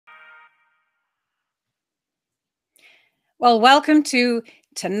Well, welcome to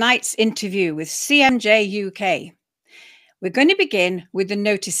tonight's interview with CMJ UK. We're going to begin with the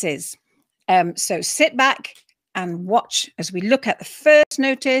notices. So sit back and watch as we look at the first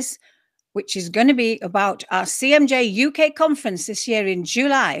notice, which is going to be about our CMJ UK conference this year in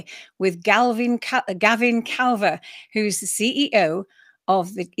July with Gavin Calver, who's the CEO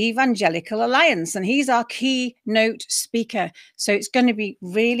of the Evangelical Alliance, and he's our keynote speaker. So it's going to be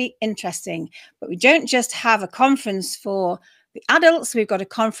really interesting. But we don't just have a conference for the adults, we've got a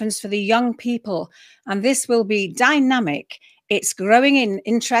conference for the young people, and this will be dynamic. It's growing in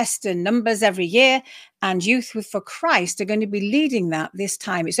interest and numbers every year, and Youth for Christ are going to be leading that this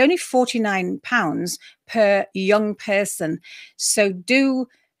time. It's only £49 per young person. So do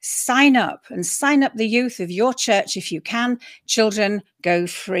sign up and sign up the youth of your church if you can. Children go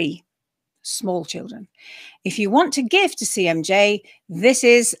free, small children. If you want to give to CMJ, this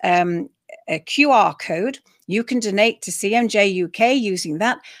is a QR code. You can donate to CMJ UK using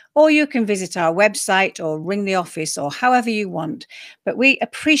that, or you can visit our website or ring the office or however you want. But we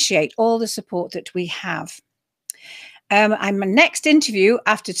appreciate all the support that we have. My next interview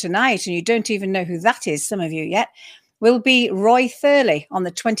after tonight, and you don't even know who that is, some of you yet, will be Roy Thurley on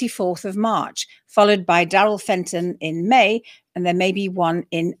the 24th of March, followed by Daryl Fenton in May, and there may be one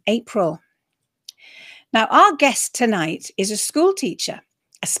in April. Now, our guest tonight is a school teacher,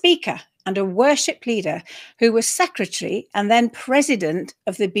 a speaker, and a worship leader who was secretary and then president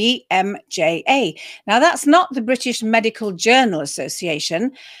of the BMJA. Now, that's not the British Medical Journal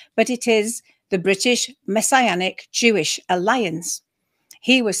Association, but it is the British Messianic Jewish Alliance.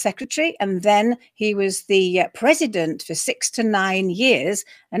 He was secretary, and then he was the president for 6 to 9 years,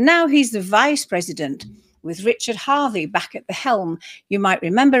 and now he's the vice president with Richard Harvey back at the helm. You might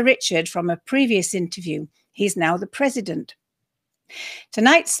remember Richard from a previous interview. He's now the president.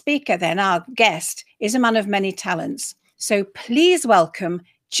 Tonight's speaker, then, our guest, is a man of many talents. So please welcome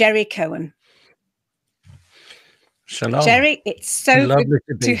Gerry Cohen. Shalom. Gerry, it's so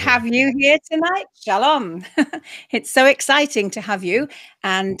good to have you here tonight. Shalom. It's so exciting to have you.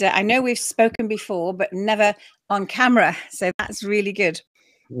 And I know we've spoken before, but never on camera. So that's really good.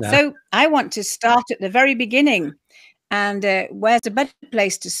 No. So I want to start at the very beginning. And where's a better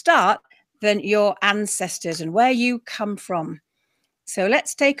place to start than your ancestors and where you come from? So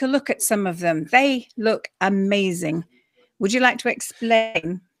let's take a look at some of them. They look amazing. Would you like to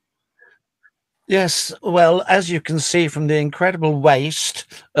explain? Yes, well, as you can see from the incredible waist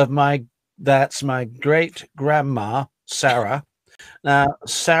of that's my great grandma, Sarah. Now,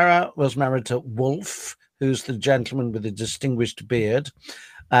 Sarah was married to Wolf, who's the gentleman with the distinguished beard,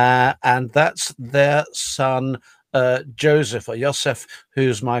 and that's their son, Joseph or Yosef,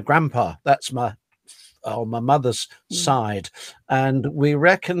 who's my grandpa. That's on my mother's side. And we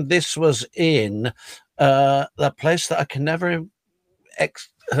reckon this was in the place that I can never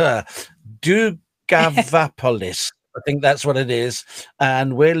Dugavapolis. I think that's what it is.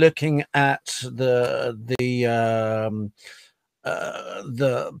 And we're looking at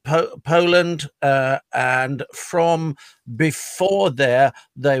Poland, and from before there,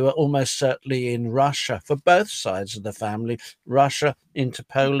 they were almost certainly in Russia for both sides of the family. Russia into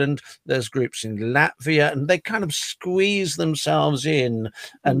Poland. There's groups in Latvia, and they kind of squeeze themselves in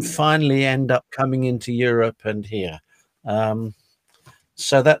and finally end up coming into Europe and here.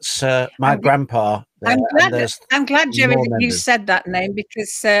 So that's my grandpa. I'm glad, Gerry, that you said that name,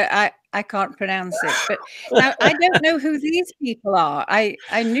 because I can't pronounce it. But now I don't know who these people are. I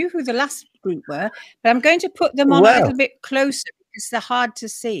knew who the last group were, but I'm going to put them on a little bit closer because they're hard to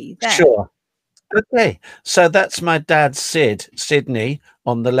see. There. Sure. Okay. So that's my dad, Sydney,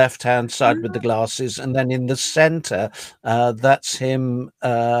 on the left-hand side with the glasses. And then in the center, that's him.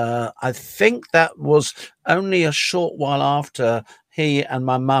 I think that was only a short while after he and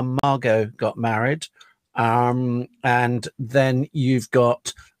my mum, Margot, got married. And then you've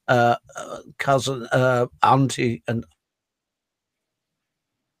got cousin, auntie, and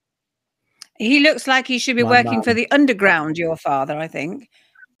he looks like he should be working for the underground, your father, I think.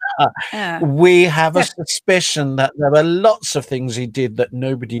 We have a suspicion that there were lots of things he did that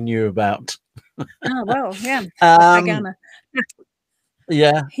nobody knew about. Oh, well, yeah.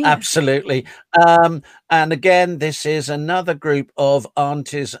 Yeah, absolutely. And again, this is another group of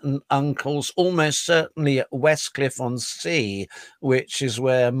aunties and uncles, almost certainly at Westcliff-on-Sea, which is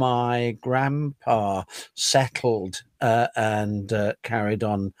where my grandpa settled and carried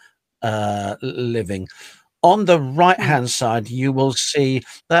on living. On the right-hand side, you will see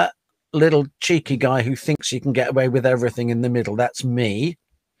that little cheeky guy who thinks he can get away with everything in the middle. That's me.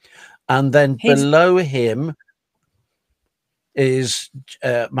 And then below him is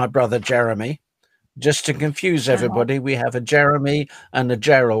my brother Jeremy, Just to confuse everybody, we have a Jeremy and a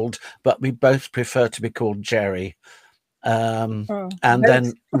Gerald, but we both prefer to be called Gerry. And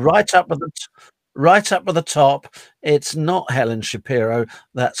then right up at the top, it's not Helen Shapiro.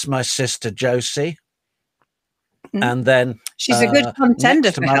 That's my sister Josie. And then she's a good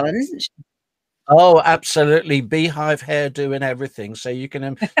contender for Helen, isn't she? Oh, absolutely. Beehive hairdo and everything. So you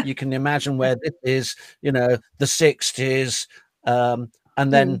can imagine where this is, you know, the 60s. And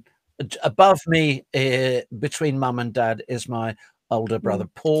then above me, between mum and dad, is my older brother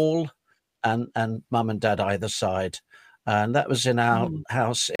Paul, and mum and dad either side. And that was in our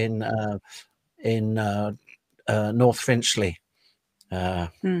house in North Finchley,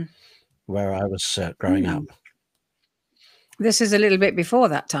 where I was growing up. This is a little bit before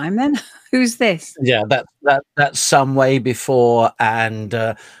that time then. Who's this? Yeah, that's some way before, and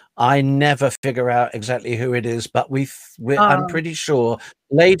I never figure out exactly who it is, but I'm pretty sure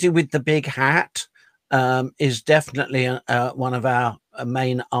lady with the big hat is definitely one of our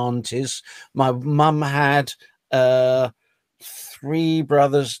main aunties. My mum had three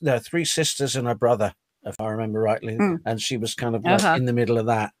sisters and a brother, if I remember rightly, and she was kind of like in the middle of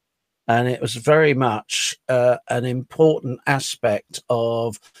that. And it was very much an important aspect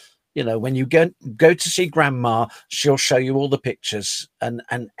of, you know, when you go to see grandma, she'll show you all the pictures, and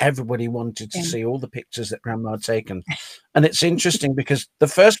everybody wanted to see all the pictures that grandma had taken. And it's interesting because the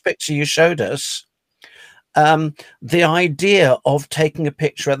first picture you showed us, the idea of taking a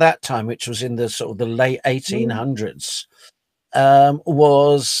picture at that time, which was in the sort of the late 1800s,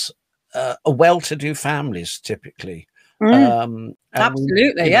 was a well-to-do families typically.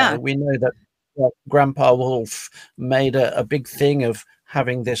 Absolutely, we know that Grandpa Wolf made a big thing of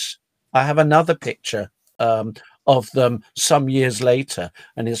having this. I have another picture of them some years later,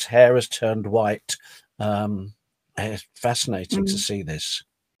 and his hair has turned white. It's fascinating to see this.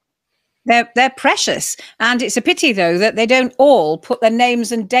 They're precious, and it's a pity though that they don't all put their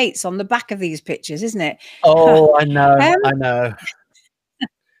names and dates on the back of these pictures, isn't it? Oh, I know, I know.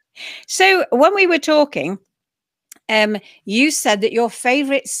 So when we were talking, you said that your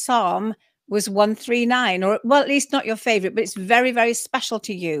favorite psalm was 139, or well, at least not your favorite, but it's very, very special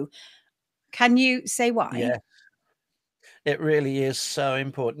to you. Can you say why? Yeah, it really is so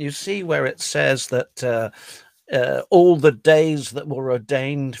important. You see where it says that all the days that were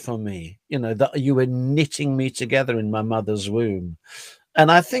ordained for me, you know, that you were knitting me together in my mother's womb. And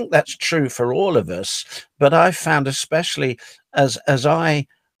I think that's true for all of us. But I found, especially as I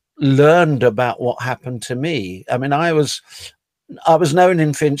learned about what happened to me. I mean, I was known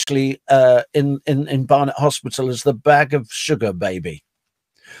in Finchley, in Barnet Hospital, as the bag of sugar baby,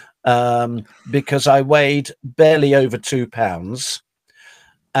 because I weighed barely over 2 pounds,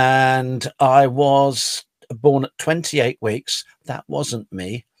 and I was born at 28 weeks. That wasn't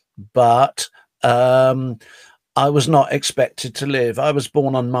me, but I was not expected to live. I was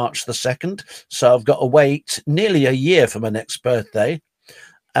born on March the 2nd, so I've got to wait nearly a year for my next birthday.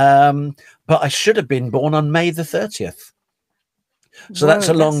 But I should have been born on May the 30th. So that's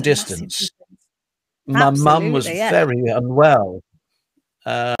a long distance. My mum was very unwell.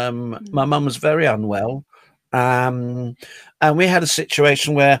 My mum was very unwell. And we had a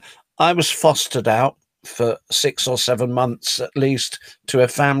situation where I was fostered out for 6 or 7 months at least to a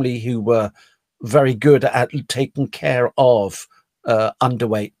family who were very good at taking care of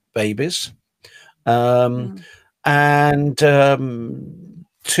underweight babies. And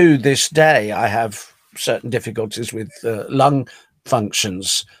to this day, I have certain difficulties with lung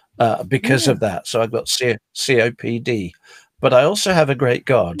functions because of that. So I've got COPD. But I also have a great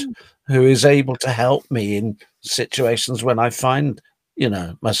God who is able to help me in situations when I find, you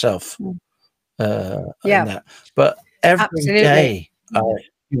know, myself in that. But every day, you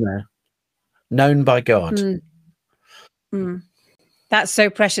know, known by God. That's so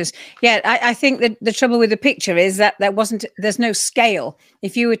precious. Yeah, I think that the trouble with the picture is that there's no scale.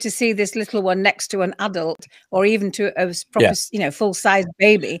 If you were to see this little one next to an adult, or even to a proper, you know, full-size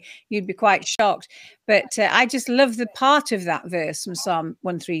baby, you'd be quite shocked. But I just love the part of that verse from Psalm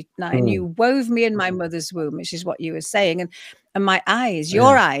 139. You wove me in my mother's womb, which is what you were saying. And my eyes,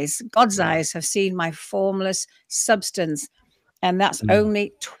 your eyes, God's eyes have seen my formless substance. And that's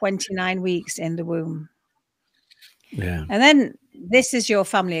only 29 weeks in the womb. Yeah. And then this is your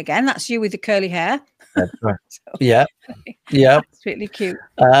family again. That's you with the curly hair. That's right. Yeah. It's really cute.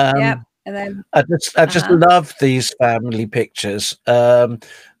 And then I just love these family pictures. There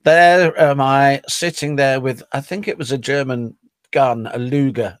am I sitting there with, I think it was a German gun, a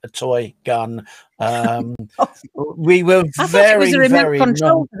Luger, a toy gun. We were very, very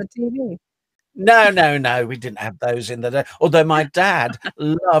control for the TV. No, we didn't have those in the day. Although my dad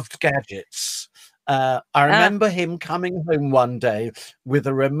loved gadgets. I remember him coming home one day with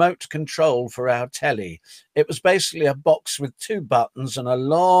a remote control for our telly. It was basically a box with 2 buttons and a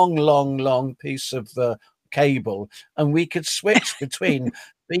long, long, long piece of cable, and we could switch between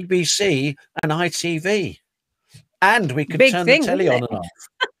BBC and ITV, and we could Big turn thing, the telly wasn't on it? and off.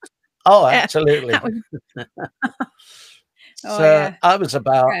 Oh, Yeah, absolutely. that was, oh So yeah. I was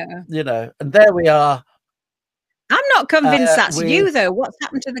about, Yeah. and there we are. I'm not convinced that's With you though. What's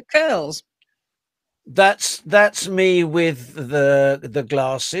happened to the curls? that's me with the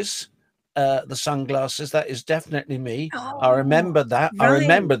glasses, the sunglasses. That is definitely me. I Oh, remember that. I right.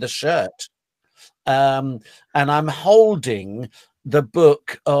 remember the shirt. And I'm holding the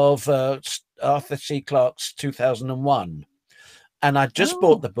book of Arthur C. Clarke's 2001, and I just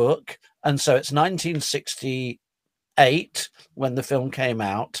bought Oh, the book, and so it's 1968 when the film came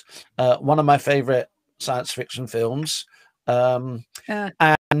out. One of my favorite science fiction films, and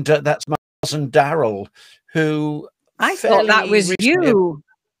that's my cousin Daryl, who I thought that fairly was recently. you.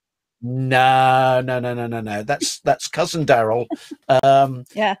 No. That's cousin Daryl.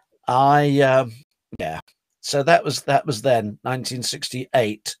 Yeah. Yeah. So that was then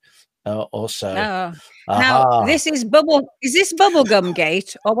 1968 or so. Oh. Now Aha. this is Is this bubblegum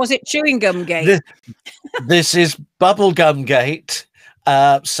gate or was it chewing gum gate? This is bubblegum gate.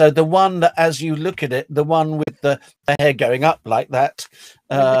 So the one that, as you look at it, the one with the hair going up like that.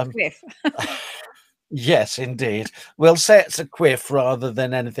 With the quiff. Yes, indeed. We'll say it's a quiff rather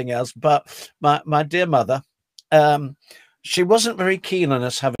than anything else. But my dear mother, she wasn't very keen on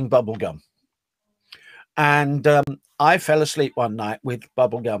us having bubblegum. And I fell asleep one night with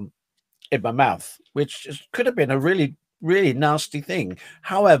bubblegum in my mouth, which could have been a really, really nasty thing.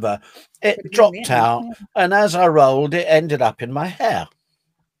 However, it dropped out, and as I rolled, it ended up in my hair.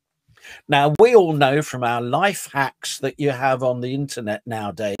 Now, we all know from our life hacks that you have on the internet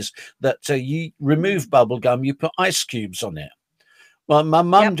nowadays that you remove bubblegum, you put ice cubes on it. Well, my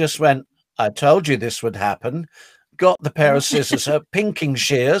mum just went, I told you this would happen. Got the pair of scissors, her pinking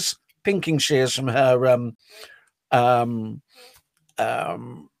shears from her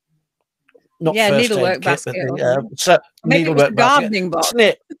not first aid kit, but the needlework gardening basket. box.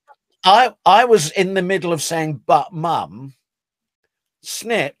 Snip. I was in the middle of saying, but mum,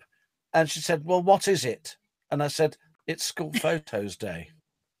 snip. And she said, well, what is it? And I said, it's school photos day.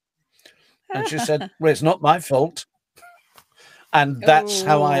 And she said, well, it's not my fault. And that's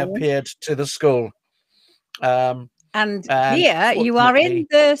how I appeared to the school. And here you are in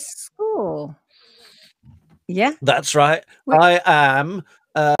the school. Yeah. That's right. I am.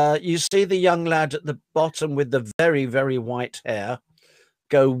 You see the young lad at the bottom with the very, very white hair.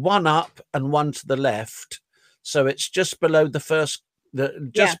 Go one up and one to the left. So it's just below the first,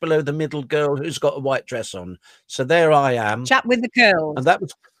 below the middle girl who's got a white dress on. So there I am. Chap with the curls. And that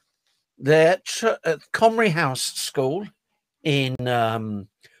was there at Comrie House School in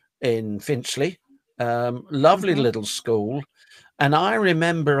Finchley. Lovely little school. And I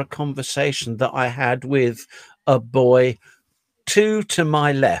remember a conversation that I had with a boy 2 to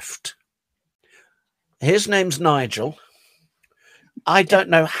my left. His name's Nigel. I don't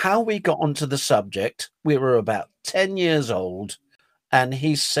know how we got onto the subject. We were about 10 years old. And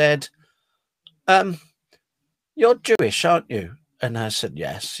he said, you're Jewish, aren't you? And I said,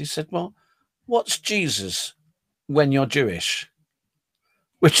 yes. He said, well, what's Jesus when you're Jewish?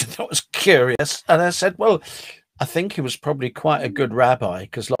 Which I thought was curious. And I said, well, I think he was probably quite a good rabbi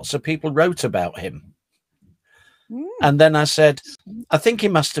because lots of people wrote about him. And then I said, I think he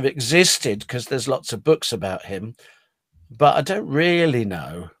must have existed because there's lots of books about him, but I don't really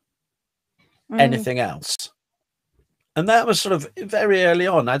know anything else. And that was sort of very early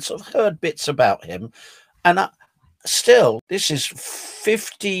on. I'd sort of heard bits about him. And this is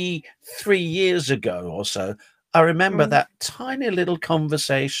 53 years ago or so. I remember that tiny little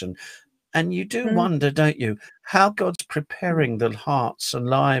conversation. And you do wonder, don't you, how God's preparing the hearts and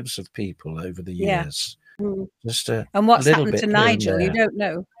lives of people over the years. Just a and what's little happened bit to Nigel? You don't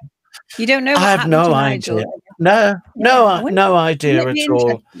know. You don't know what happened to Nigel. No idea at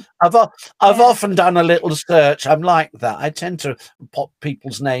all. I've often done a little search. I'm like that. I tend to pop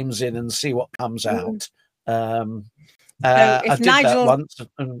people's names in and see what comes out. I did that once.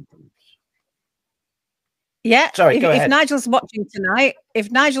 Sorry, go ahead. If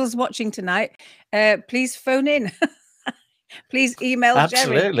Nigel's watching tonight, please phone in. Please email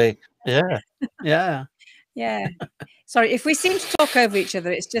Absolutely. Gerry. Yeah. Yeah. Sorry, if we seem to talk over each other,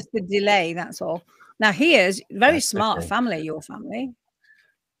 it's just the delay, that's all. Now here's very smart family, your family.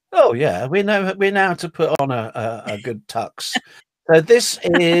 Oh yeah, we know how to put on a good tux. So this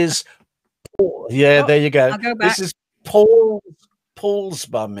is Paul. Yeah, there you go. I'll go back. This is Paul's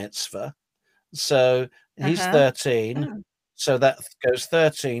bar mitzvah. So he's Uh-huh. 13. Oh. So that goes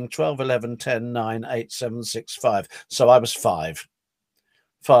 13, 12, 11, 10, 9, 8, 7, 6, 5. So I was 5.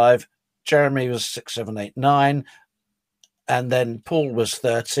 5. Jeremy was 6, 7, 8, 9. And then Paul was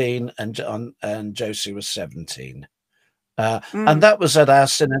 13 and Josie was 17. And that was at our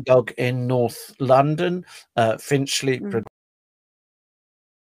synagogue in North London, Finchley.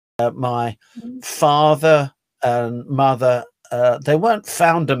 My father and mother, they weren't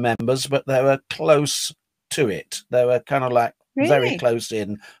founder members, but they were close to it. They were kind of like very Really? close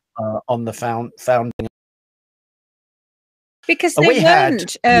in on the founding. Because they We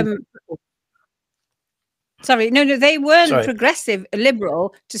had weren't sorry, no, they weren't sorry. progressive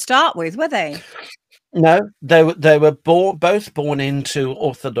liberal to start with, were they? No, they were both born into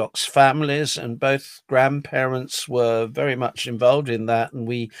Orthodox families, and both grandparents were very much involved in that.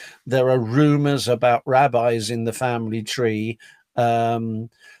 And there are rumors about rabbis in the family tree. And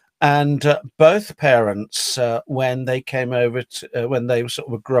both parents, when they came over to, when they sort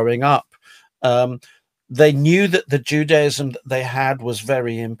of were growing up, they knew that the Judaism that they had was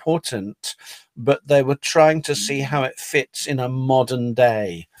very important, but they were trying to see how it fits in a modern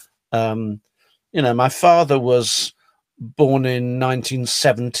day. My father was born in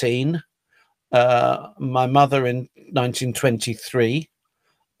 1917, my mother in 1923.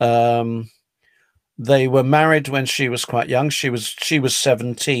 They were married when she was quite young. She was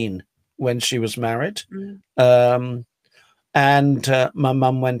 17 when she was married. And my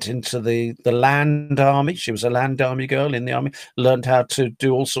mum went into the land army. She was a land army girl in the army, learned how to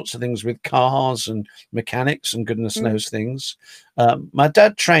do all sorts of things with cars and mechanics and goodness knows things. My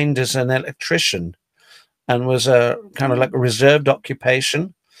dad trained as an electrician and was a kind of like a reserved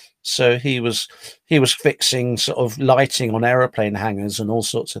occupation. So he was fixing sort of lighting on aeroplane hangars and all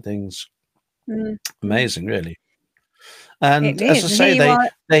sorts of things. Amazing, really. And as I say,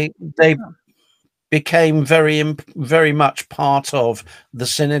 they became very much part of the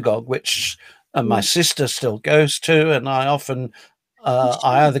synagogue, which my sister still goes to, and I often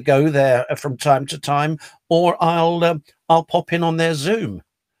I either go there from time to time, or I'll pop in on their Zoom,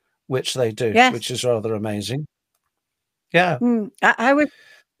 which they do, which is rather amazing. Yeah. I would.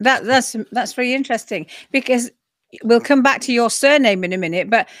 That's very interesting, because we'll come back to your surname in a minute,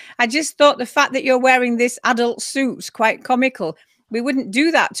 but I just thought the fact that you're wearing this adult suit's quite comical. We wouldn't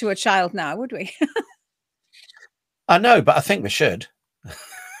do that to a child now, would we? I know, but I think we should.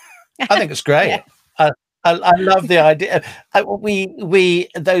 I think it's great. I love the idea. We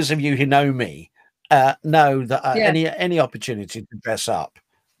those of you who know me know that any opportunity to dress up,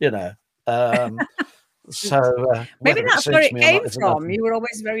 so maybe that's where it came from. You You were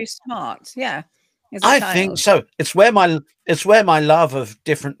always very smart. Yeah. I think so. It's where my love of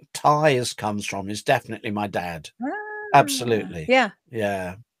different ties comes from. Is definitely my dad. Absolutely. Yeah.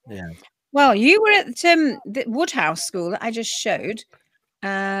 Yeah. Well, you were at the Woodhouse School that I just showed,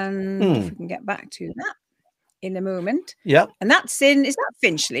 and if we can get back to that in a moment. Yeah. And is that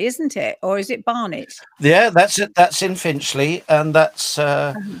Finchley, isn't it? Or is it Barnet? Yeah, that's it. That's in Finchley, and that's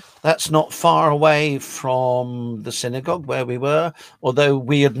not far away from the synagogue where we were, although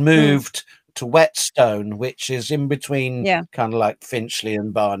we had moved to Whetstone, which is in between, kind of like Finchley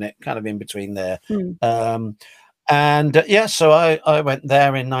and Barnet, kind of in between there. So I went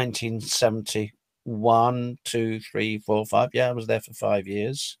there in 1971, 2, 3, 4, 5. Yeah, I was there for 5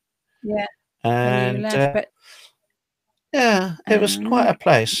 years. Yeah. And yeah, it was quite a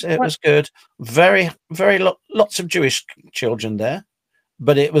place. It was good. Very, very lots of Jewish children there,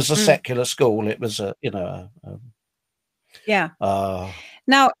 but it was a secular school. It was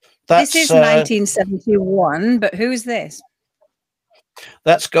now, this is 1971, but who's this?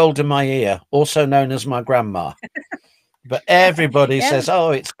 That's Golda Meir, also known as my grandma. But everybody says, "Oh,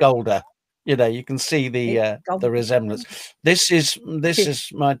 it's Golda." You can see the resemblance. This is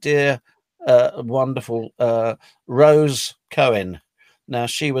my dear, wonderful Rose Cohen. Now,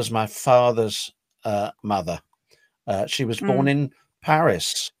 she was my father's mother. She was born in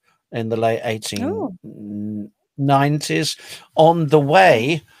Paris in the late 1890s, on the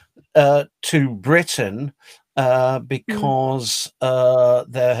way to Britain, because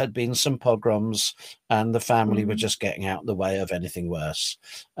there had been some pogroms and the family were just getting out of the way of anything worse.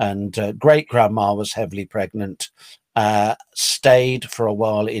 And great grandma was heavily pregnant, stayed for a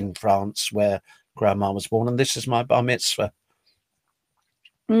while in France where grandma was born, and this is my bar mitzvah.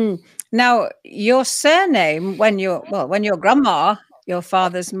 Now, your surname, when your grandma, your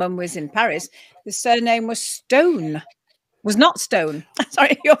father's mum, was in Paris, the surname was Stone. Was not Stone.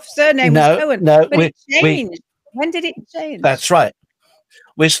 Sorry, your surname was Cohen. No, but it changed. When did it change? That's right.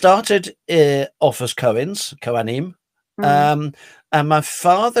 We started off as Cohens, Cohanim. And my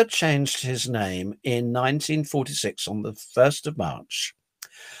father changed his name in 1946 on the 1st of March.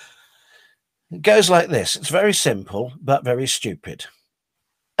 It goes like this. It's very simple, but very stupid.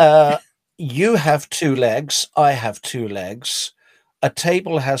 You have 2 legs. I have 2 legs. A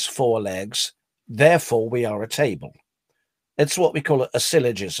table has 4 legs. Therefore, we are a table. It's what we call a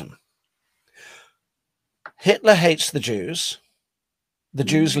syllogism. Hitler hates the Jews. The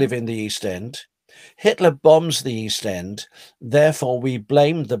Jews live in the East End. Hitler bombs the East End. Therefore, we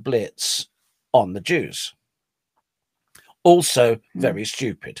blame the Blitz on the Jews. Also, very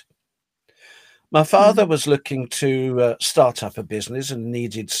stupid. My father was looking to start up a business and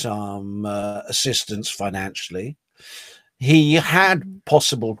needed some assistance financially. He had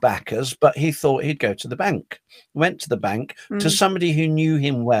possible backers, but he thought he'd go to the bank. Went to the bank to somebody who knew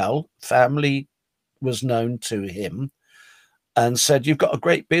him well, family was known to him, and said, "You've got a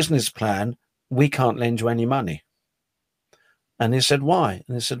great business plan. We can't lend you any money." And he said, "Why?"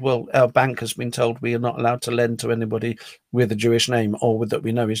 And he said, "Well, our bank has been told we are not allowed to lend to anybody with a Jewish name or that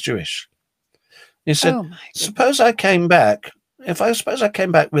we know is Jewish." He said, suppose I came back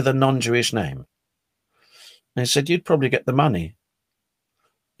with a non-Jewish name. And he said, "You'd probably get the money."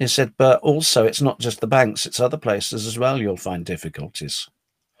 He said, "But also it's not just the banks, it's other places as well you'll find difficulties."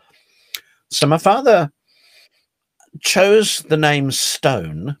 So my father chose the name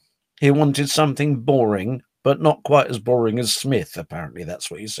Stone. He wanted something boring, but not quite as boring as Smith, apparently. That's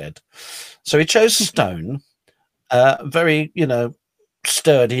what he said. So he chose Stone, very,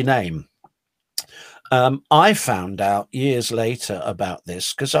 sturdy name. I found out years later about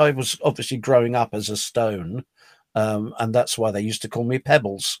this because I was obviously growing up as a stone, and that's why they used to call me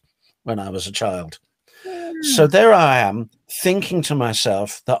Pebbles when I was a child. So there I am thinking to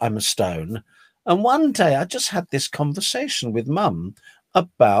myself that I'm a stone. And one day I just had this conversation with Mum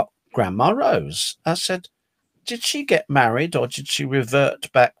about Grandma Rose. I said, did she get married or did she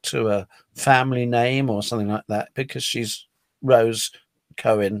revert back to a family name or something like that? Because she's Rose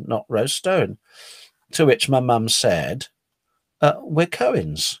Cohen, not Rose Stone. To which my mum said, we're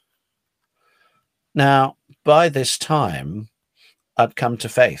Cohens. Now, by this time, I'd come to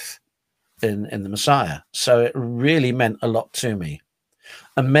faith in the Messiah. So it really meant a lot to me.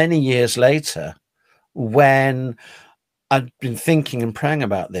 And many years later, when I'd been thinking and praying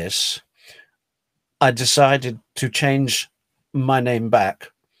about this, I decided to change my name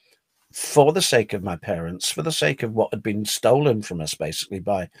back for the sake of my parents, for the sake of what had been stolen from us, basically,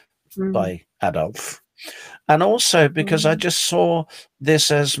 by Adolf. And also because I just saw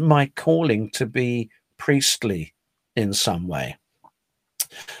this as my calling to be priestly in some way.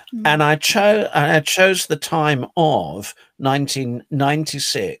 And I chose the time of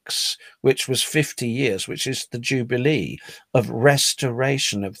 1996, which was 50 years, which is the Jubilee of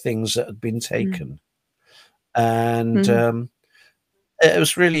restoration of things that had been taken. And it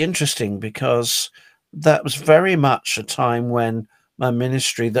was really interesting because that was very much a time when my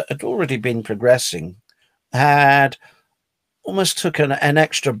ministry that had already been progressing had almost took an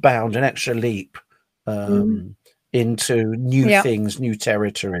extra bound, an extra leap into new things, new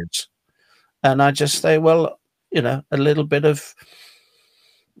territories. And I just say, well, a little bit of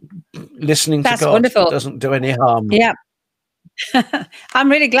listening to God doesn't do any harm. Yeah.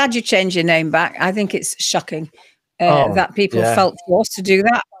 I'm really glad you changed your name back. I think it's shocking that people felt forced to do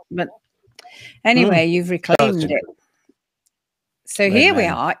that. But anyway, you've reclaimed it. So here we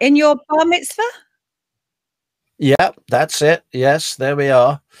are in your bar mitzvah. Yeah, that's it. Yes, there we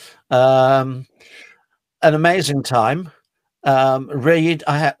are. An amazing time.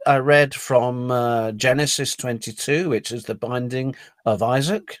 I read from Genesis 22, which is the binding of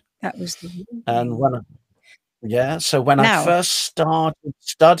Isaac. That was and when I first started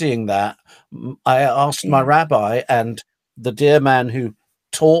studying that, I asked my rabbi and the dear man who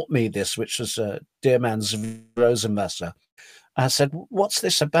taught me this, which was dear man Rosenwasser. I said, "What's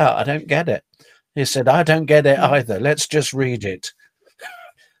this about? I don't get it." He said, "I don't get it either. Let's just read it."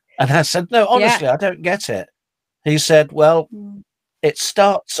 And I said, "No, honestly, I don't get it." He said, "Well, it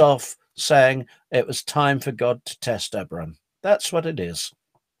starts off saying it was time for God to test Abraham. That's what it is."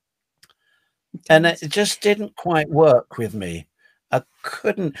 And it just didn't quite work with me.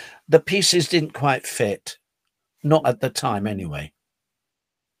 The pieces didn't quite fit. Not at the time anyway.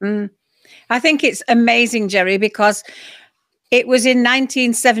 I think it's amazing, Gerry, because it was in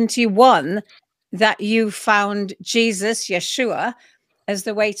 1971 that you found Jesus, Yeshua, as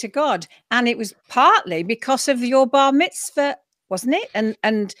the way to God. And it was partly because of your bar mitzvah, wasn't it?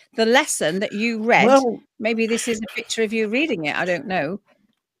 And the lesson that you read. Well, maybe this is a picture of you reading it. I don't know.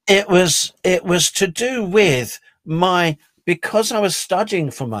 It was to do with because I was studying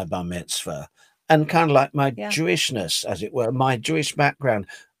for my bar mitzvah and kind of like my Yeah. Jewishness, as it were, my Jewish background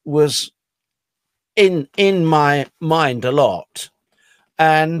was in my mind a lot.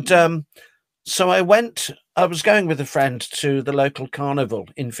 And so I was going with a friend to the local carnival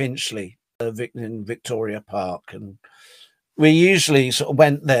in Finchley, in Victoria Park, and we usually sort of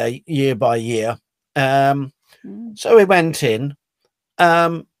went there year by year. So we went in,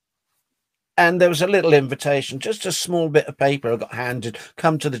 and there was a little invitation, just a small bit of paper I got handed,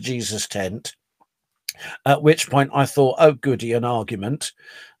 come to the Jesus tent. At which point I thought, oh, goody, an argument,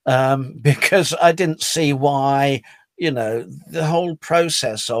 because I didn't see why, the whole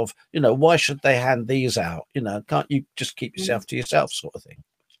process of, why should they hand these out? Can't you just keep yourself to yourself, sort of thing?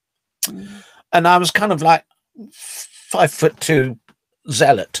 And I was kind of like 5'2"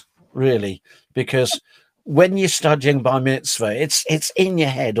 zealot, really, because when you're studying by mitzvah, it's in your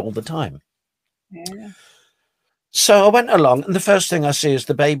head all the time. Yeah. So I went along, and the first thing I see is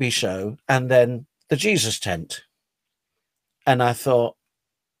the baby show, and then the Jesus tent. And I thought,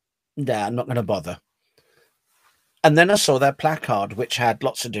 nah, I'm not going to bother. And then I saw their placard, which had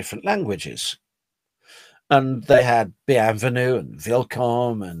lots of different languages. And they had bienvenue and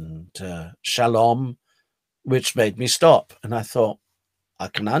welcome and shalom, which made me stop. And I thought, I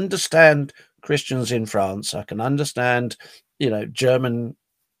can understand Christians in France. I can understand, German,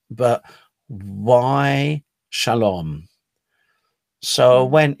 but why shalom? So I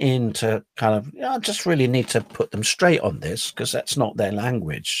went in to kind of, I just really need to put them straight on this because that's not their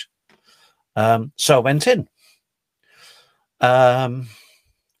language. So I went in.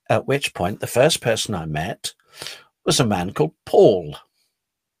 At which point, the first person I met was a man called Paul,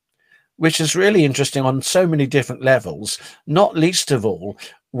 which is really interesting on so many different levels. Not least of all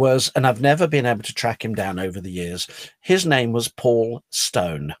was, and I've never been able to track him down over the years, his name was Paul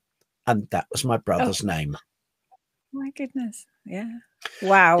Stone, and that was my brother's name. My goodness. Yeah.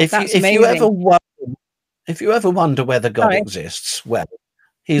 Wow. If you ever wonder whether God exists, well,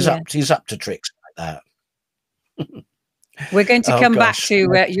 he's up to tricks like that. We're going to come back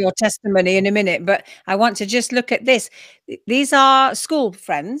to your testimony in a minute, but I want to just look at this. These are school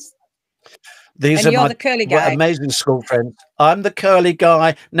friends. These are the curly guy. Amazing school friends. I'm the curly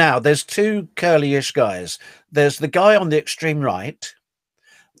guy. Now, there's two curly-ish guys. There's the guy on the extreme right.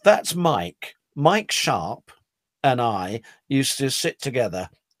 That's Mike. Mike Sharp and I used to sit together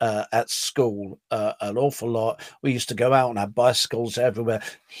at school an awful lot. We used to go out on our bicycles everywhere.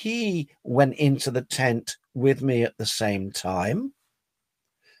 He went into the tent with me at the same time.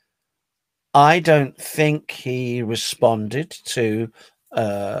 I don't think he responded to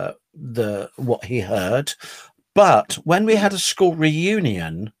what he heard, but when we had a school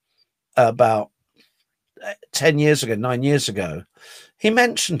reunion about 9 years ago, he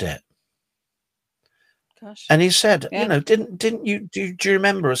mentioned it. Gosh. And he said, didn't you do you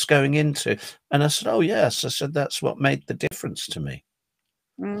remember us going into? And I said, oh yes. I said, that's what made the difference to me.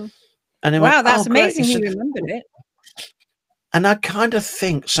 And he went, that's amazing. He remembered it. And I kind of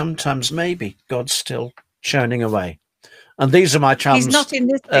think sometimes maybe God's still churning away. And these are my chums. He's not in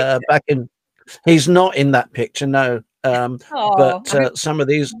this picture. He's not in that picture, no. But some of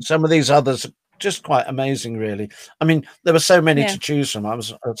these others are just quite amazing, really. I mean, there were so many to choose from. I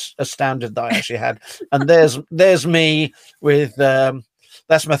was astounded that I actually had. And there's me with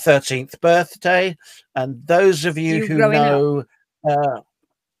that's my 13th birthday. And those of you who know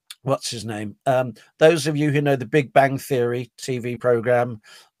what's his name? Those of you who know the Big Bang Theory TV program,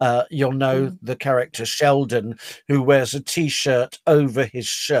 you'll know the character Sheldon, who wears a T-shirt over his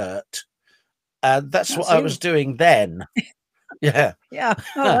shirt. That's what I was doing then. Yeah. Yeah.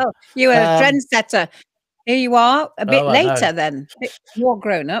 Oh, well, you were a trendsetter. Here you are, a bit later then, a bit more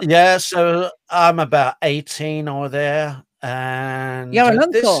grown up. Yeah, so I'm about 18 or there. And you're an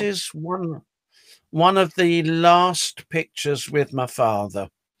uncle. This is one of the last pictures with my father.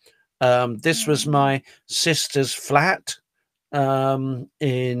 This was my sister's flat in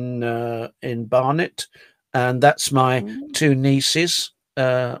Barnet, and that's my two nieces,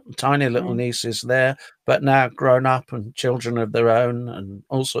 tiny little nieces there, but now grown up and children of their own and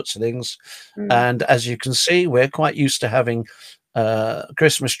all sorts of things. And as you can see, we're quite used to having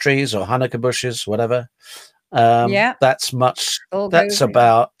Christmas trees or Hanukkah bushes, whatever. That's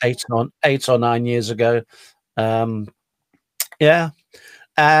about 8 or 9 years ago.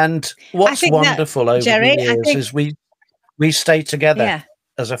 And what's wonderful over the years is we stay together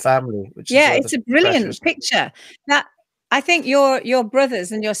as a family. Which is it's a brilliant picture. That I think your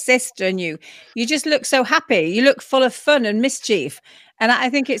brothers and your sister and you just look so happy. You look full of fun and mischief, and I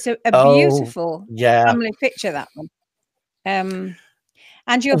think it's a beautiful family picture, that one.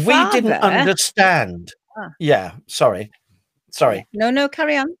 And your father, didn't understand. Yeah, sorry. No,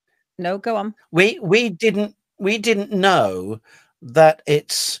 carry on. No, go on. We didn't know that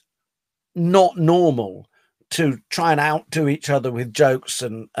it's not normal to try and outdo each other with jokes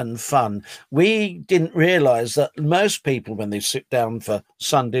and fun. We didn't realize that most people, when they sit down for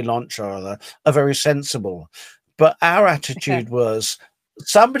Sunday lunch or other, are very sensible. But our attitude was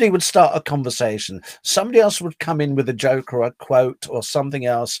somebody would start a conversation, somebody else would come in with a joke or a quote or something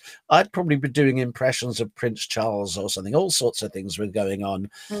else. I'd probably be doing impressions of Prince Charles or something. All sorts of things were going on.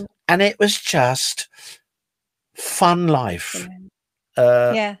 And it was just fun life,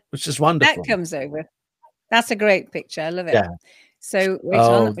 Yeah, which is wonderful. that comes over. That's a great picture. I love it. Yeah. So wait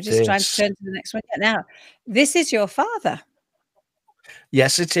on. We're just trying to turn to the next one. Now, this is your father.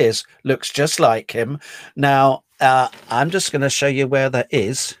 Yes, it is. Looks just like him. Now, I'm just going to show you where that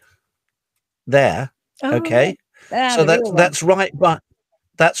is. There. Oh, Okay. right. So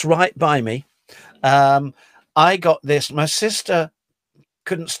that's right by me. I got this. My sister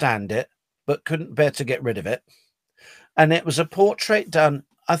couldn't stand it, but couldn't bear to get rid of it. And it was a portrait done,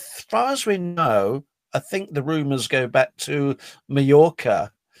 as far as we know, I think the rumors go back to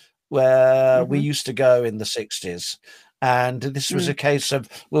Mallorca, where we used to go in the 60s. And this was a case of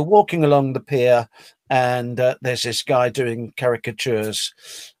we're walking along the pier and there's this guy doing caricatures.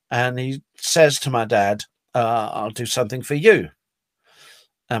 And he says to my dad, I'll do something for you.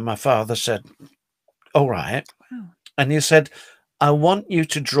 And my father said, all right. Wow. And he said, I want you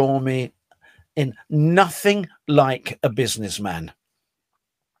to draw me in nothing like a businessman.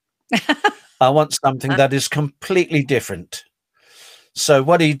 I want something that is completely different. So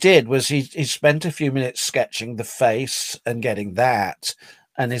what he did was he spent a few minutes sketching the face and getting that.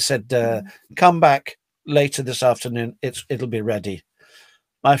 And he said, come back later this afternoon. It'll be ready.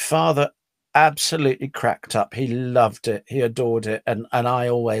 My father absolutely cracked up. He loved it. He adored it. And I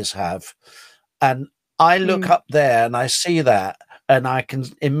always have. And I look up there and I see that. And I can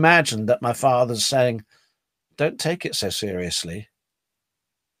imagine that my father's saying, don't take it so seriously.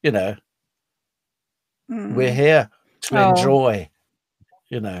 You know, we're here to enjoy,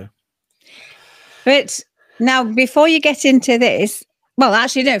 you know. But now, before you get into this, well,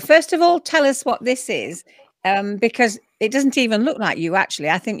 actually, no, first of all, tell us what this is, because it doesn't even look like you,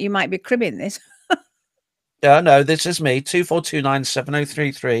 actually. I think you might be cribbing this. Yeah, no, this is me,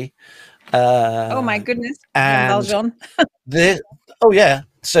 24297033. Oh, my goodness. And Valjean. oh, yeah.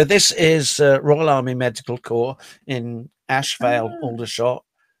 So this is Royal Army Medical Corps in Ashvale, Aldershot,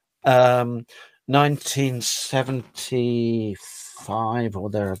 1975 or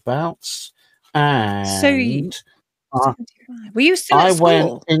thereabouts. And so were you still at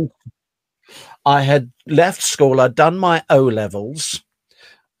school? I had left school. I'd done my O levels,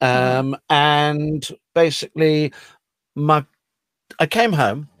 and basically, I came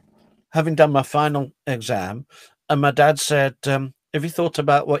home, having done my final exam, and my dad said, "Have you thought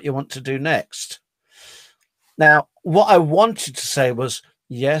about what you want to do next?" Now, what I wanted to say was,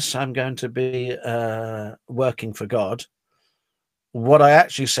 yes, I'm going to be working for God. What I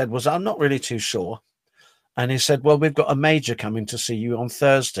actually said was, I'm not really too sure. And he said, well, we've got a major coming to see you on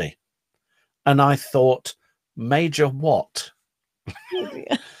Thursday. And I thought, major what?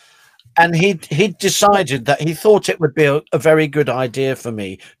 And he decided that he thought it would be a very good idea for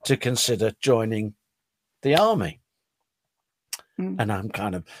me to consider joining the army. And I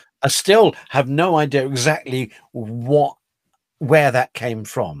still have no idea exactly where that came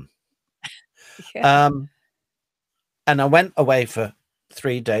from. Yeah. And I went away for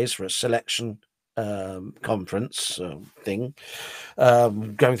 3 days for a selection conference thing,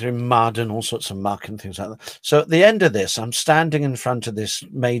 going through mud and all sorts of muck and things like that. So at the end of this, I'm standing in front of this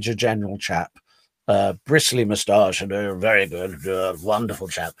Major General chap, bristly moustache, and a very good, wonderful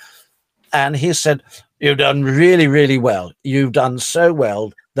chap. And he said, you've done really, really well. You've done so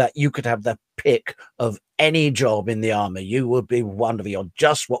well that you could have the pick of any job in the army. You would be wonderful. You're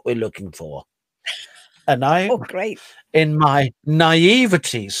just what we're looking for. And I, great. in my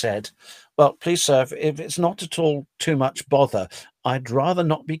naivety, said, well, please, sir, if it's not at all too much bother, I'd rather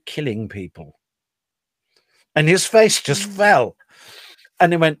not be killing people. And his face just fell.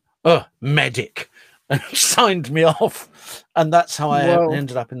 And he went, oh, medic, and signed me off. And that's how I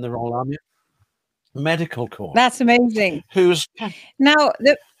ended up in the Royal Army Medical Corps. That's amazing. Now,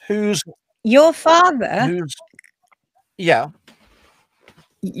 your father? Your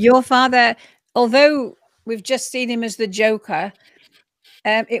father, although we've just seen him as the Joker,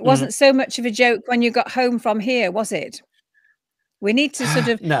 it wasn't so much of a joke when you got home from here, was it? We need to sort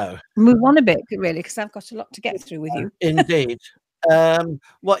of move on a bit, really, because I've got a lot to get through with you. Indeed.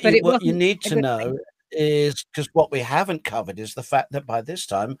 What you need to know is, because what we haven't covered is the fact that by this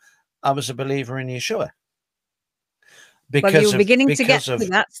time I was a believer in Yeshua. Well, you because were of beginning to get because to of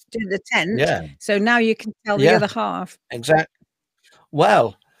that, to the tent, yeah, so now you can tell the yeah, other half. exactly.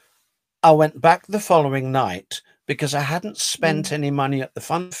 Well, I went back the following night because I hadn't spent any money at the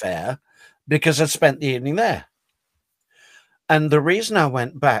fun fair because I'd spent the evening there. And the reason I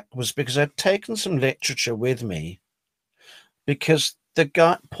went back was because I'd taken some literature with me, because the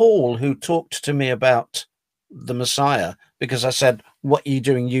guy, Paul, who talked to me about the Messiah, because I said, "What are you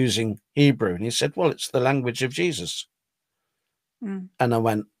doing using Hebrew?" And he said, "Well, it's the language of Jesus." Mm. And I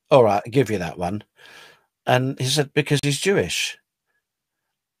went, "All right, I'll give you that one." And he said, "Because he's Jewish."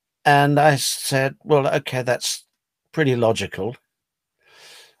 And I said, "Well, okay, that's pretty logical."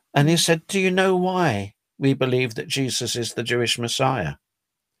 And he said, "Do you know why we believe that Jesus is the Jewish Messiah?"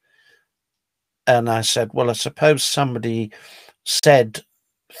 And I said, "Well, I suppose somebody said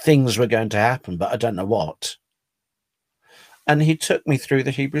things were going to happen, but I don't know what." And he took me through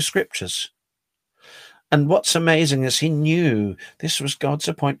the Hebrew scriptures. And what's amazing is he knew this was God's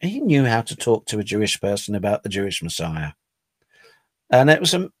appointment. He knew how to talk to a Jewish person about the Jewish Messiah. And it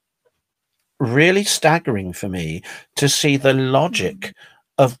was really staggering for me to see the logic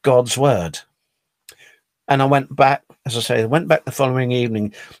of God's word. And I went back, as I say, I went back the following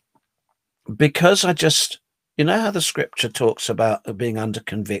evening because I just, you know how the scripture talks about being under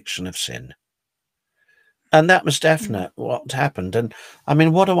conviction of sin? And that was definite what happened. And I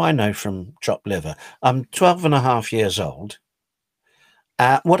mean, what do I know from chopped liver? I'm 12 and a half years old.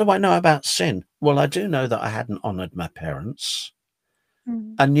 What do I know about sin? Well, I do know that I hadn't honored my parents.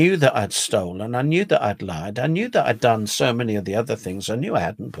 I knew that I'd stolen. I knew that I'd lied. I knew that I'd done so many of the other things. I knew I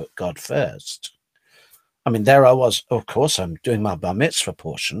hadn't put God first. I mean, there I was. Of course, I'm doing my bar mitzvah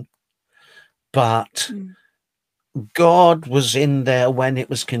portion, but God was in there when it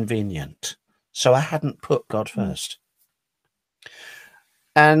was convenient. So I hadn't put God first.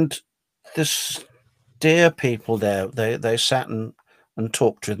 And this dear people there, they sat and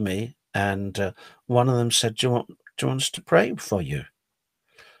talked with me. And one of them said, do you want us to pray for you?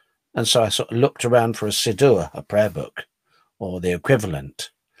 And so I sort of looked around for a siddur, a prayer book, or the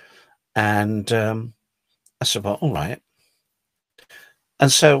equivalent. And I said, well, all right.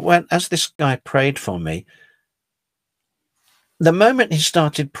 And so as this guy prayed for me, the moment he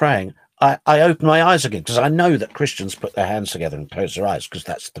started praying, I opened my eyes again, because I know that Christians put their hands together and close their eyes because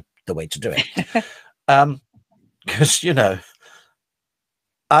that's the way to do it. Because, you know,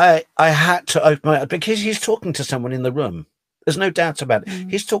 I had to open my eyes because he's talking to someone in the room. There's no doubt about it.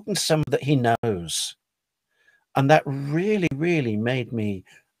 He's talking to someone that he knows. And that really, really made me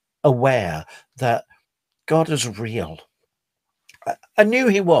aware that God is real. I knew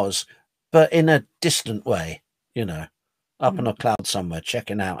he was, but in a distant way, you know, up on a cloud somewhere,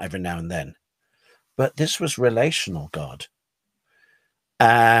 checking out every now and then. But this was relational God.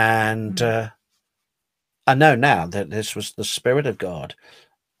 And I know now that this was the Spirit of God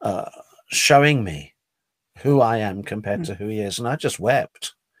showing me who I am compared to who he is. And I just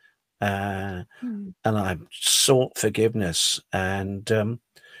wept. And I sought forgiveness. And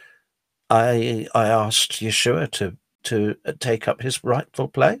I asked Yeshua to take up his rightful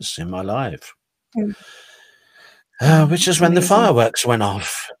place in my life. Which is when the fireworks went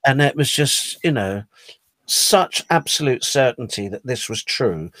off. And it was just, you know, such absolute certainty that this was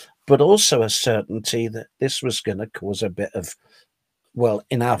true, but also a certainty that this was going to cause a bit of, well,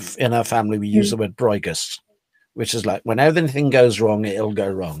 in our family, we use the word broigus, which is like when anything goes wrong, it'll go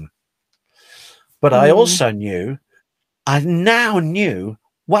wrong. But I also now knew,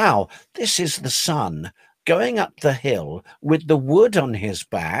 wow, this is the son going up the hill with the wood on his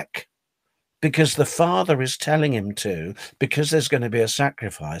back, because the father is telling him to, because there's going to be a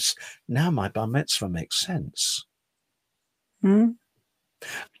sacrifice. Now my bar mitzvah makes sense. And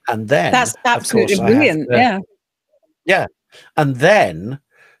then, that's absolutely of course, brilliant. Yeah. And then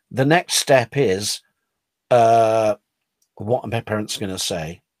the next step is, what are my parents going to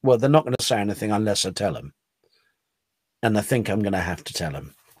say? Well, they're not going to say anything unless I tell them. And I think I'm going to have to tell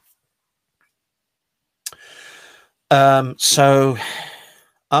them. So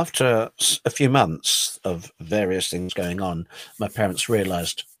after a few months of various things going on, my parents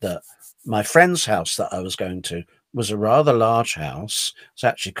realized that my friend's house that I was going to was a rather large house. It's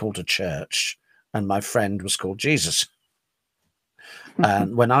actually called a church, and my friend was called Jesus.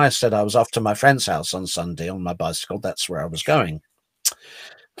 And when I said I was off to my friend's house on Sunday on my bicycle, that's where I was going.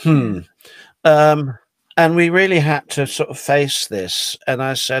 And we really had to sort of face this. And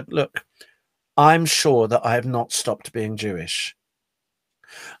I said, look, I'm sure that I have not stopped being Jewish.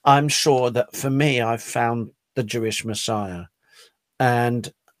 I'm sure that for me, I've found the Jewish Messiah,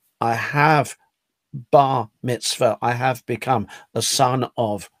 and I have bar mitzvah. I have become a son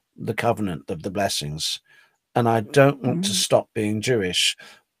of the covenant of the blessings. and I don't want to stop being Jewish,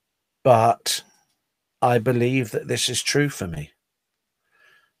 but I believe that this is true for me.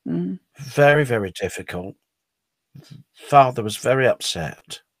 Very, very difficult. Father was very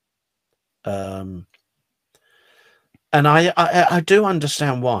upset. And I do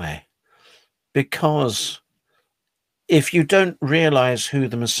understand why. Because if you don't realize who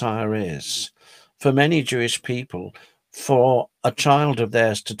the Messiah is, for many Jewish people, for a child of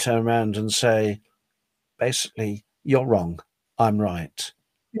theirs to turn around and say, basically, you're wrong, I'm right.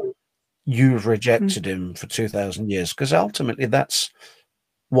 You've rejected him for 2,000 years, because ultimately that's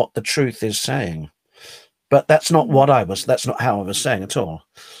what the truth is saying. But that's not that's not how I was saying at all.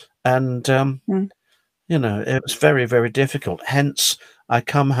 And, you know, it was very, very difficult. Hence, I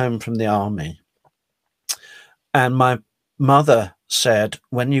come home from the army, and my mother said,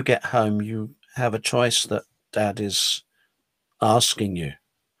 when you get home, you have a choice that Dad is asking you,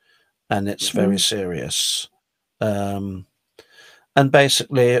 and it's very serious. And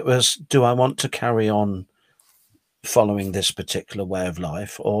basically it was, do I want to carry on following this particular way of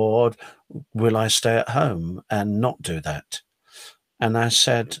life, or will I stay at home and not do that? And I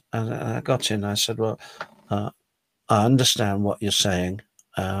said, I got in, I said, well, I understand what you're saying.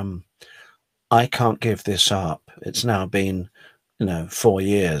 I can't give this up. It's now been, you know, 4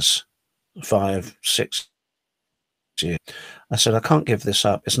 years, 5, 6 years. I said, I can't give this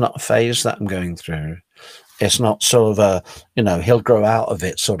up. It's not a phase that I'm going through. It's not sort of a, you know, he'll grow out of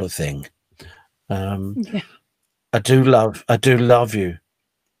it sort of thing. I do love you,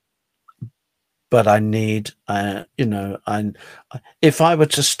 but I need, you know, if I were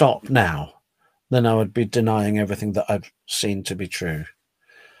to stop now, then I would be denying everything that I've seen to be true.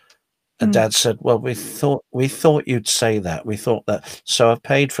 And Dad said, well, we thought you'd say that. We thought that. So I've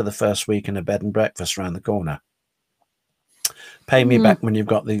paid for the first week in a bed and breakfast around the corner. Pay me back when you've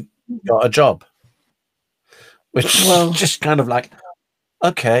got a job. Which is just kind of like,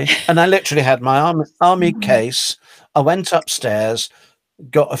 okay. And I literally had my army case. I went upstairs,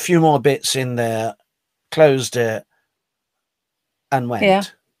 got a few more bits in there, closed it, and went. Yeah.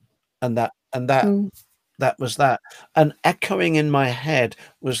 And that was that. And echoing in my head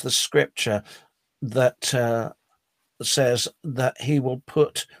was the scripture that says that he will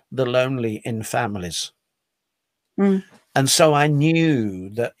put the lonely in families. And so I knew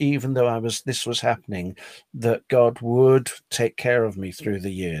that even though this was happening, that God would take care of me through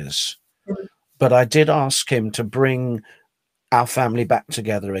the years. But I did ask him to bring our family back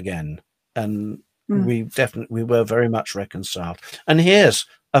together again. And we were very much reconciled. And here's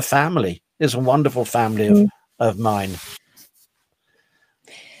a family. Here's a wonderful family of mine.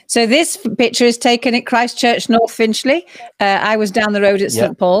 So this picture is taken at Christchurch, North Finchley. I was down the road at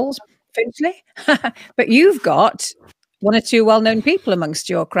St. Paul's, Finchley. But you've got one or two well-known people amongst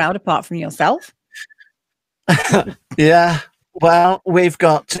your crowd, apart from yourself. Yeah. Well, we've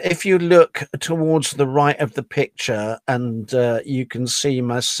got, if you look towards the right of the picture, and you can see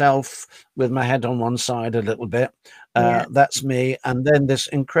myself with my head on one side a little bit. That's me. And then this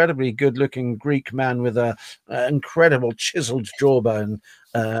incredibly good-looking Greek man with a incredible chiseled jawbone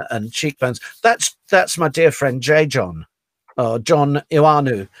and cheekbones. That's my dear friend John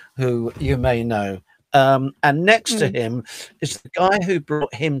Ioannou, who you may know. And next to him is the guy who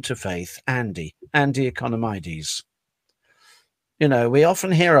brought him to faith, Andy Economides. You know, we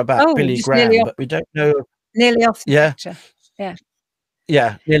often hear about Billy Graham, but we don't know. Nearly off the picture.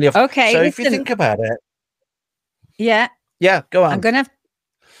 Yeah, nearly off. Okay. So if you think about it. Yeah, go on.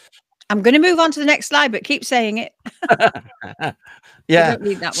 I'm gonna move on to the next slide, but keep saying it. Yeah. Don't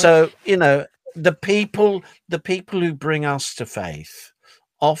read that one. So, you know, the people who bring us to faith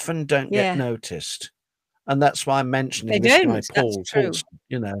often don't get noticed. And that's why I'm mentioning this guy, Paul,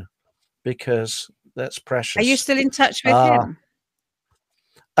 you know, because that's precious. Are you still in touch with him?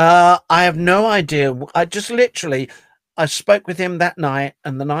 I have no idea. I spoke with him that night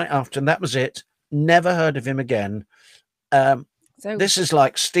and the night after, and that was it. Never heard of him again. This is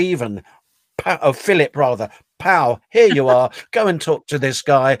like Philip rather. Pow, here you are. Go and talk to this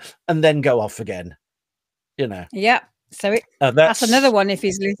guy and then go off again. You know. Yeah. So that's another one if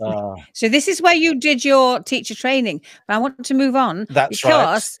he's listening. So this is where you did your teacher training. But I want to move on because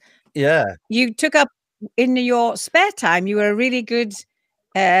right. Yeah. You took up in your spare time, you were a really good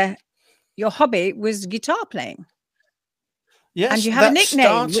your hobby was guitar playing. Yes. And you have a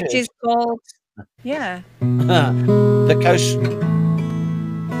nickname which is called the Coast.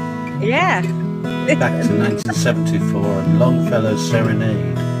 Yeah. Back to 1974 and Longfellow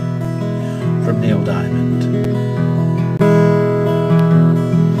Serenade from Neil Diamond.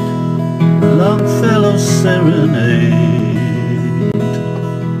 Longfellow Serenade,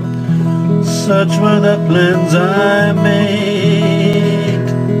 Such were the plans I made.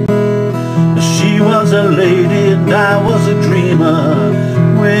 She was a lady and I was a dreamer,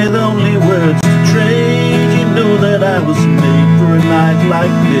 with only words to trade. You know that I was made for a night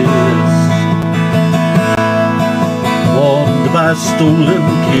like this, warmed by a stolen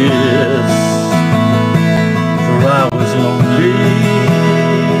kiss. For I was lonely,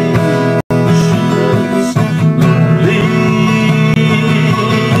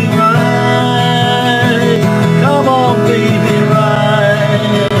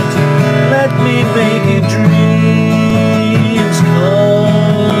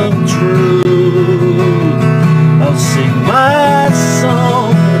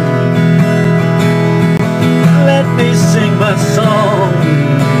 song.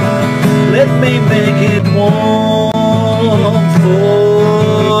 Let me make it warm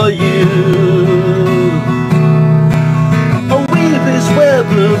for you. Oh, weave this web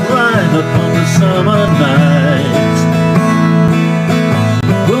of rhyme upon the summer night.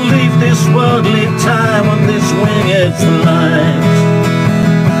 We'll leave this worldly time on this winged flight.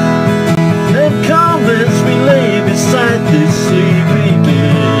 Then come as we lay beside this sleepy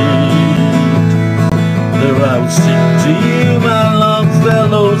maid. There I will sing to you my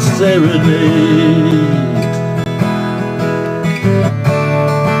Longfellow serenade.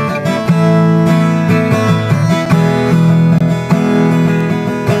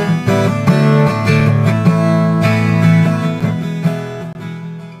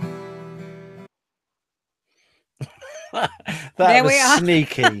 That was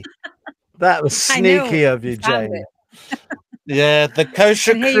sneaky. That was sneaky of you, Jane. Yeah, the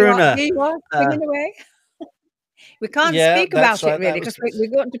kosher crooner. Here you are singing away. We can't speak about it really because we're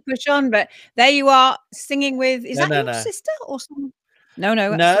going to push on. But there you are singing with. Is that your sister or someone?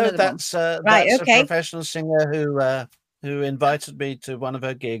 No, that's a professional singer who invited me to one of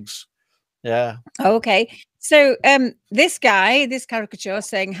her gigs. Yeah. Okay. So this guy, this caricature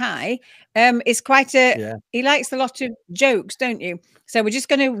saying hi, is quite a. He likes a lot of jokes, don't you? So we're just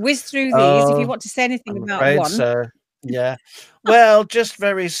going to whiz through these. If you want to say anything about one. So. Yeah. Well, just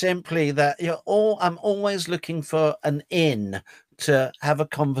very simply that I'm always looking for an in to have a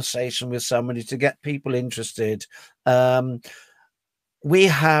conversation with somebody, to get people interested. We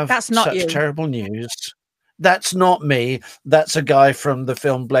have such terrible news. That's not me. That's a guy from the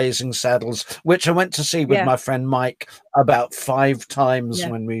film Blazing Saddles, which I went to see with my friend Mike about 5 times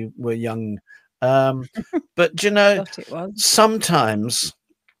when we were young. But you know, sometimes.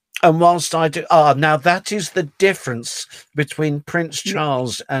 And whilst I do, now that is the difference between Prince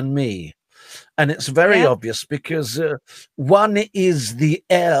Charles and me. And it's very obvious because one is the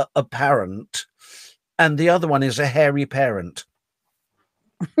heir apparent and the other one is a hairy parent.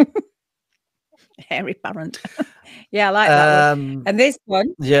 Hairy parent. Yeah, I like that one. And this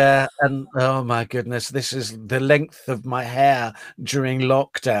one. Yeah. And oh my goodness, this is the length of my hair during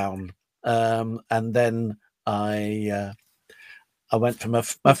lockdown. And then I went for my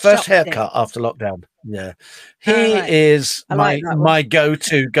first haircut after lockdown. Yeah. He is my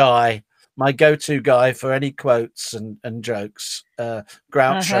go-to guy. My go-to guy for any quotes and jokes.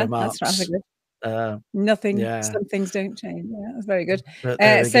 Groucho Marx. That's rather good. Nothing. Some things don't change. Yeah, that's very good.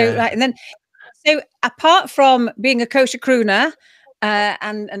 And then so apart from being a kosher crooner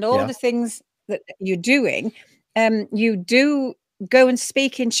and all the things that you're doing, you do go and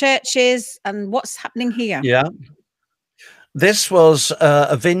speak in churches. And what's happening here? Yeah. This was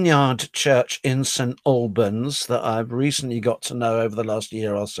a vineyard church in St. Albans that I've recently got to know over the last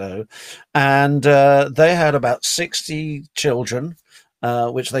year or so. And they had about 60 children,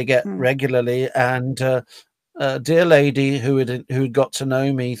 which they get regularly. And a dear lady who'd got to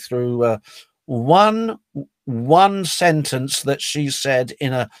know me through one sentence that she said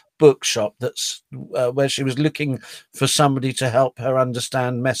in a bookshop that's where she was looking for somebody to help her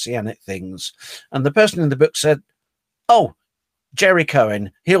understand messianic things. And the person in the book said, "Oh, Gerry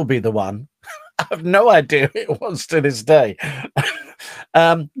Cohen, he'll be the one." I have no idea who it was to this day.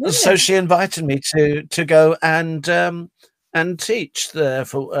 So she invited me to go and teach there.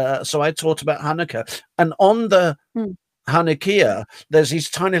 So I taught about Hanukkah, and on the Hanukkah, there's these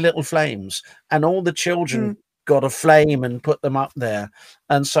tiny little flames, and all the children got a flame and put them up there.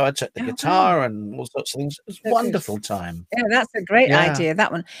 And so I took the guitar and all sorts of things. It was a wonderful time. Yeah, that's a great idea,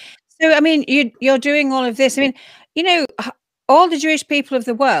 that one. So, I mean, you're doing all of this. I mean, you know, all the Jewish people of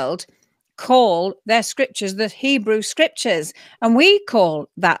the world call their scriptures the Hebrew scriptures, and we call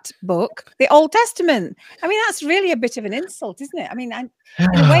that book the Old Testament. I mean, that's really a bit of an insult, isn't it? I mean, in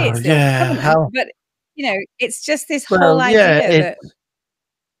a way, it's the Old Covenant, but you know, it's just this whole idea that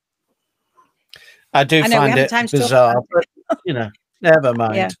I do find it bizarre, but you know. Never Yeah.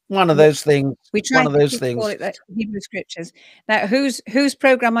 mind. One of those things. We try One of those to call things. it the Hebrew Scriptures. Now, whose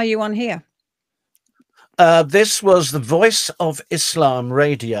program are you on here? This was the Voice of Islam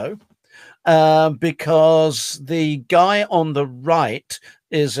radio, because the guy on the right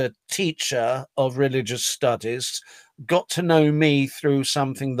is a teacher of religious studies, got to know me through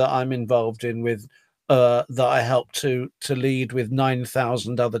something that I'm involved in with, that I helped to lead with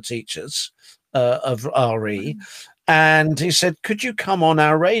 9,000 other teachers of RE. And he said, could you come on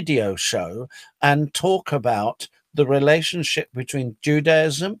our radio show and talk about the relationship between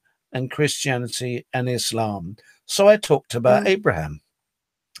Judaism and Christianity and Islam? So I talked about Abraham,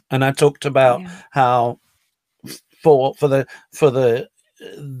 and I talked about how for the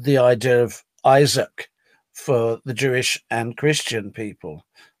idea of Isaac for the Jewish and Christian people,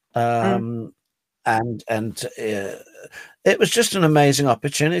 and it was just an amazing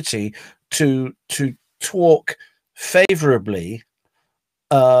opportunity to talk favorably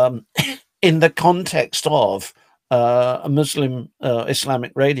in the context of a Muslim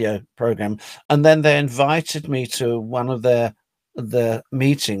Islamic radio program. And then they invited me to one of their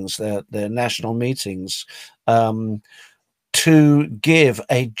meetings, their national meetings, to give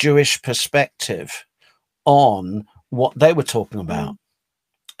a Jewish perspective on what they were talking about.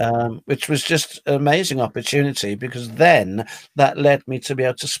 Which was just an amazing opportunity, because then that led me to be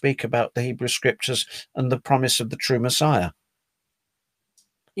able to speak about the Hebrew Scriptures and the promise of the true Messiah.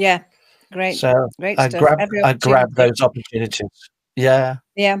 Yeah, great. So great I stuff. grabbed those opportunities. Yeah.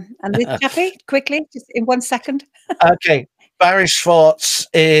 Yeah. And this chappie, quickly, just in 1 second. Okay. Barry Schwartz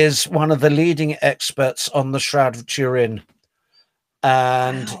is one of the leading experts on the Shroud of Turin.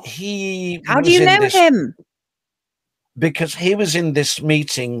 And How do you know him? Because he was in this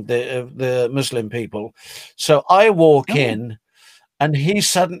meeting, the Muslim people. So I walk in, and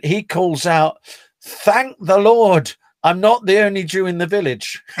he calls out, "Thank the Lord, I'm not the only Jew in the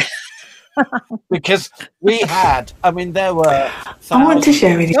village." Because we had, I mean, there were thousands. I want to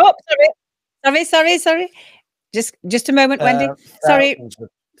share with you. Oh, sorry. Just a moment, Wendy. Sorry.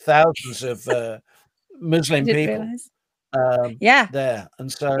 Thousands of Muslim people. Yeah. There. And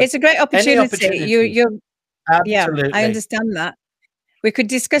so it's a great opportunity. You're absolutely. Yeah, I understand that. We could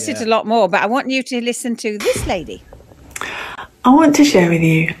discuss it a lot more, but I want you to listen to this lady. I want to share with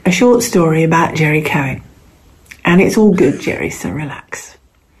you a short story about Gerry Cohen. And it's all good, Gerry, so relax.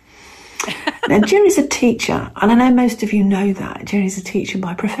 Now, Gerry's a teacher, and I know most of you know that. Gerry's a teacher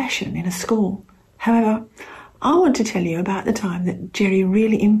by profession in a school. However, I want to tell you about the time that Gerry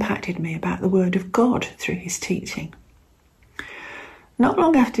really impacted me about the Word of God through his teaching. Not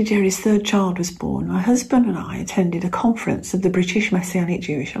long after Gerry's third child was born, my husband and I attended a conference of the British Messianic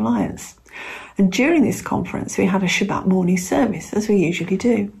Jewish Alliance. And during this conference, we had a Shabbat morning service, as we usually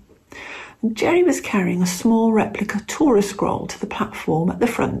do. And Gerry was carrying a small replica Torah scroll to the platform at the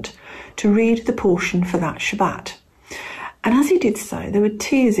front to read the portion for that Shabbat. And as he did so, there were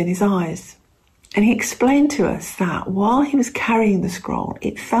tears in his eyes. And he explained to us that while he was carrying the scroll,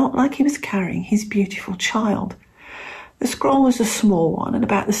 it felt like he was carrying his beautiful child. The scroll was a small one and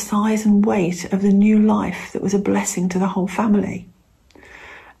about the size and weight of the new life that was a blessing to the whole family.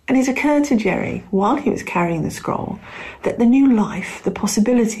 And it occurred to Gerry, while he was carrying the scroll, that the new life, the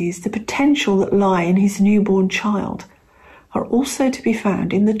possibilities, the potential that lie in his newborn child are also to be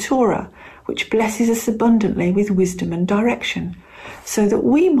found in the Torah, which blesses us abundantly with wisdom and direction, so that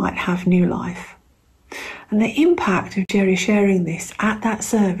we might have new life. And the impact of Gerry sharing this at that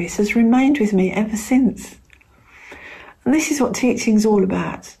service has remained with me ever since. And this is what teaching is all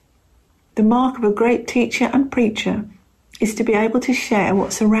about. The mark of a great teacher and preacher is to be able to share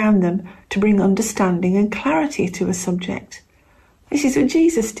what's around them to bring understanding and clarity to a subject. This is what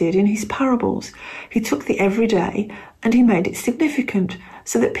Jesus did in his parables. He took the everyday and he made it significant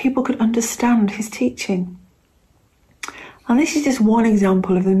so that people could understand his teaching. And this is just one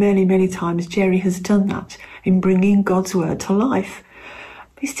example of the many, many times Gerry has done that in bringing God's word to life.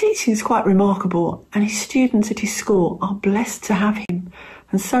 His teaching is quite remarkable, and his students at his school are blessed to have him,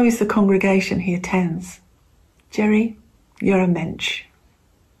 and so is the congregation he attends. Gerry, you're a mensch.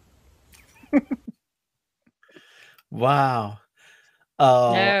 Wow.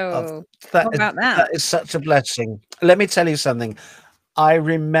 Oh, what about that? That is such a blessing. Let me tell you something. I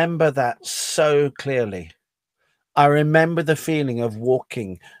remember that so clearly. I remember the feeling of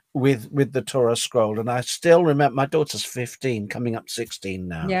walking with the Torah scroll, and I still remember. My daughter's 15, coming up 16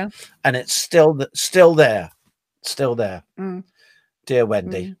 now. Yeah, and it's still there. Dear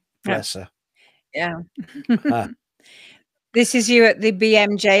Wendy, bless her. Yeah. This is you at the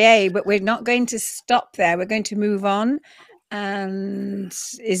BMJA, but we're not going to stop there. We're going to move on And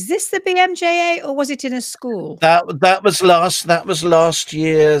is this the BMJA, or was it in a school? That was last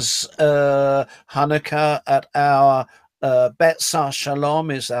year's Hanukkah at our Bet Sar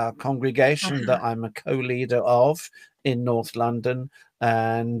Shalom is our congregation that I'm a co-leader of in North London,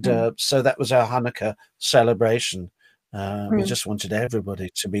 and so that was our Hanukkah celebration. We just wanted everybody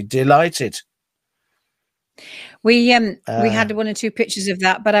to be delighted. We had 1 or 2 pictures of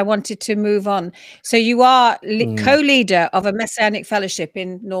that, but I wanted to move on. So you are co-leader of a Messianic fellowship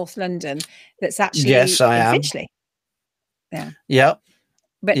in North London that's actually Yes, I in am. Finchley. Yeah. Yep.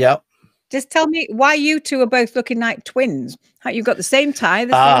 But yep. Just tell me why you two are both looking like twins. You've got the same tie,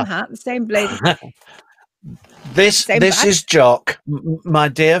 the same hat, the same blazer. This is Jock, my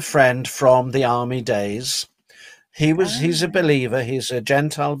dear friend from the army days. He's a believer. He's a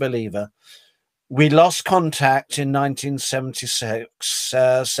Gentile believer. We lost contact in 1976,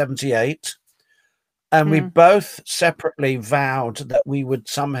 78, and we both separately vowed that we would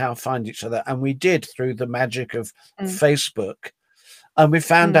somehow find each other, and we did through the magic of Facebook. And we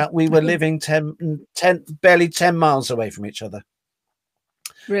found out we were living barely 10 miles away from each other.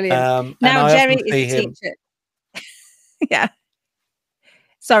 Brilliant. Now, Gerry is a teacher. Yeah.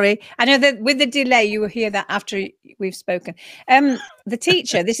 Sorry, I know that with the delay, you will hear that after we've spoken. The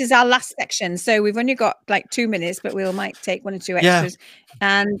teacher, this is our last section, so we've only got like 2 minutes, but we might take 1 or 2 extras.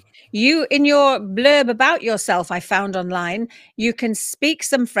 Yeah. And you, in your blurb about yourself, I found online, you can speak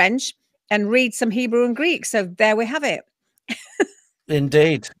some French and read some Hebrew and Greek. So there we have it.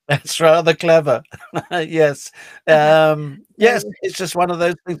 Indeed, that's rather clever. Yes, yes, it's just one of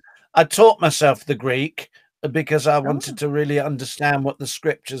those things. I taught myself the Greek because I wanted to really understand what the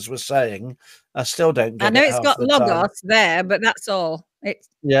scriptures were saying. I still don't get it. I know it's got logos there, but that's all. It's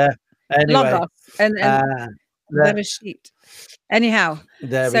anyway, logos and then a sheet. Anyhow,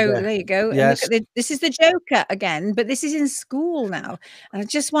 there you go. Yes. And look at this is the Joker again, but this is in school now. And I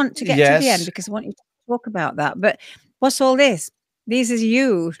just want to get to the end because I want you to talk about that. But what's all this? These is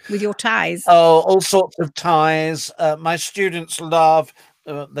you with your ties. Oh, all sorts of ties. My students love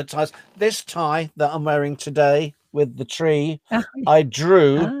the ties. This tie that I'm wearing today with the tree, I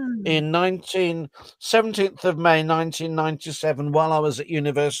drew in 17th of May 1997 while I was at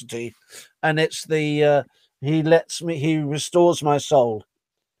university, and it's the he restores my soul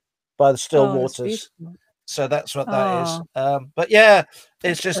by the still waters. So that's what that is. But yeah,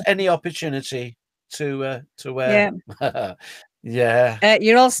 it's just any opportunity to wear. Yeah.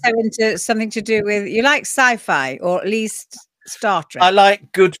 You're also into something to do with, you like sci-fi, or at least Star Trek. I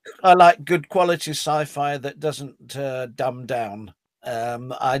like good quality sci-fi that doesn't dumb down.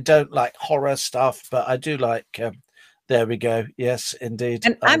 I don't like horror stuff, but I do like there we go. Yes, indeed.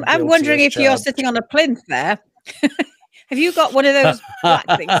 And I'm wondering if you're sitting on a plinth there. Have you got one of those black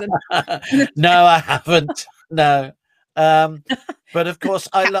things? No, I haven't. No. But of course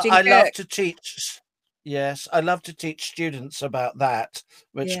I love to teach. Yes, I love to teach students about that,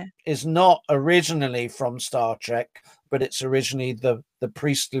 which is not originally from Star Trek, but it's originally the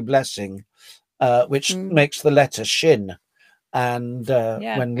priestly blessing, which makes the letter Shin. And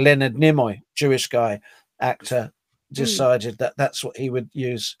when Leonard Nimoy, Jewish guy, actor, decided that that's what he would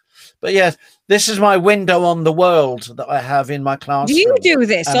use. But yes, this is my window on the world that I have in my classroom. Do you do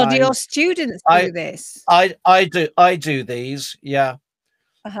this, or do your students do this? I do these, yeah.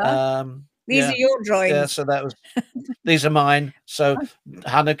 These are your drawings. Yeah, so that was these are mine. So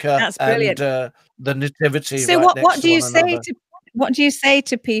Hanukkah and the Nativity. So what do you say to what do you say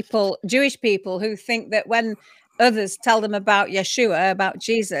to people, Jewish people, who think that when others tell them about Yeshua, about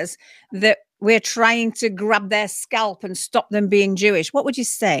Jesus, that we're trying to grab their scalp and stop them being Jewish? What would you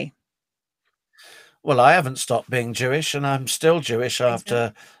say? Well, I haven't stopped being Jewish, and I'm still Jewish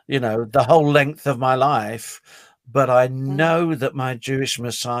after, the whole length of my life. But I know that my Jewish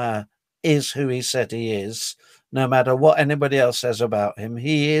Messiah is who he said he is. No matter what anybody else says about him,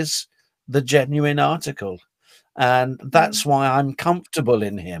 he is the genuine article. And that's why I'm comfortable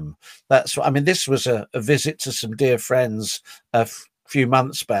in him. That's what I mean. This was a visit to some dear friends a few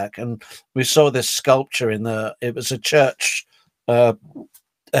months back, and we saw this sculpture it was a church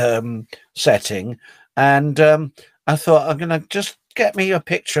setting, and I thought, I'm gonna just get me a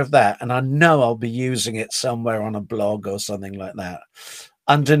picture of that, and I know I'll be using it somewhere on a blog or something like that,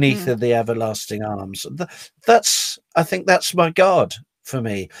 underneath the everlasting arms. I think that's my God for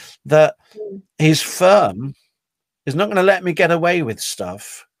me, that he's firm. He's not going to let me get away with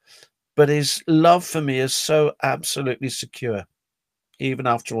stuff, but his love for me is so absolutely secure, even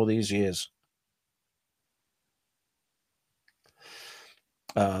after all these years.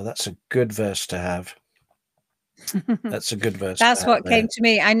 That's a good verse to have. That's a good verse. That's what came to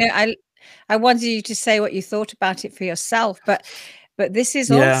me. I know I wanted you to say what you thought about it for yourself, but this is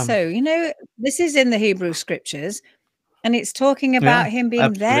Yeah. also, you know, this is in the Hebrew scriptures, and it's talking about him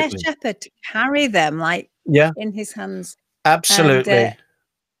being their Absolutely. shepherd to carry them like Yeah, in his hands. absolutely.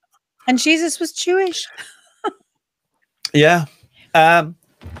 And Jesus was Jewish. Yeah.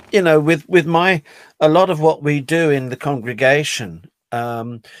 You know, with a lot of what we do in the congregation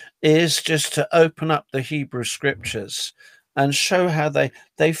is just to open up the Hebrew scriptures and show how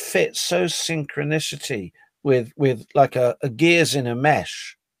they fit so synchronicity with like a gears in a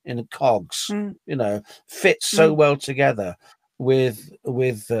mesh, in a cogs, you know, fit so well together with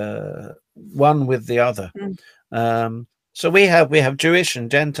one with the other. So we have Jewish and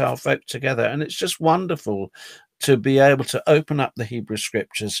Gentile folk together, and it's just wonderful to be able to open up the Hebrew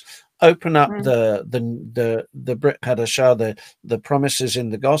scriptures, open up the Brit Hadashah, the promises in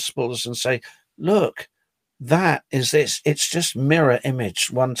the Gospels, and say, look, that is this. It's just mirror image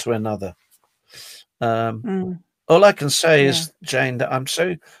one to another. All I can say is, Jane, that I'm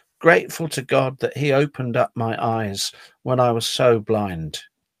so grateful to God that He opened up my eyes when I was so blind.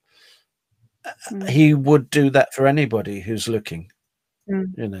 He would do that for anybody who's looking.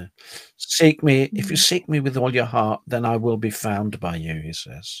 You know, seek me. If you seek me with all your heart, then I will be found by you, he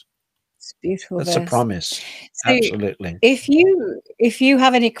says. It's beautiful. That's a promise. So absolutely. If you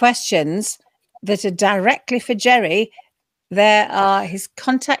have any questions that are directly for Gerry, there are his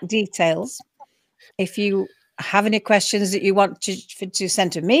contact details. If you have any questions that you want to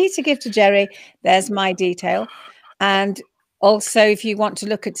send to me to give to Gerry, there's my detail. And also, if you want to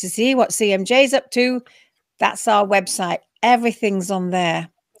look to see what CMJ's up to, that's our website. Everything's on there.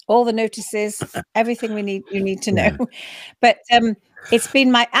 All the notices, everything you need to know. But it's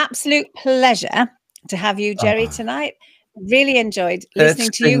been my absolute pleasure to have you, Gerry, tonight. Really enjoyed listening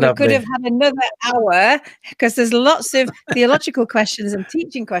to you. We could have had another hour because there's lots of theological questions and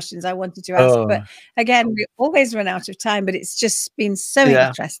teaching questions I wanted to ask. But again, we always run out of time, but it's just been so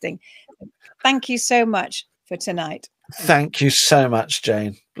interesting. Thank you so much for tonight. Thank you so much,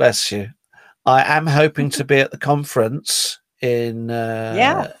 Jane. Bless you. I am hoping to be at the conference in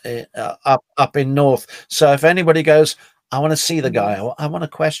up in North. So if anybody goes, I want to see the guy, I want a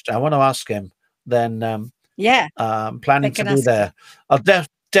question, I want to ask him, then I'm planning to be there. I'll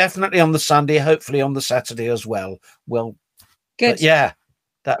definitely on the Sunday, hopefully on the Saturday as well. Well, good. But yeah,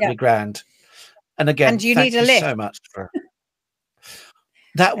 that'd be grand. And again, and you thank need a you lift. so much for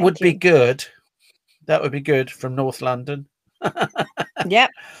that. Would be good. That would be good from North London.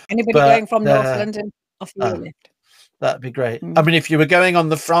 Yep. Anybody going from North London, off you a lift. That'd be great. I mean, if you were going on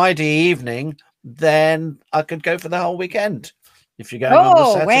the Friday evening, then I could go for the whole weekend. If you're going on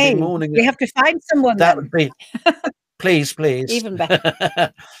the Saturday morning, we have to find someone. That would be, please, even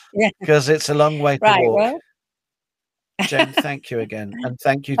better. Because it's a long way to walk. Well. Jen, thank you again, and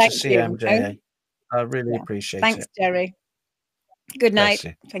thank you to CMJ. I really appreciate it. Thanks, Gerry. Good night.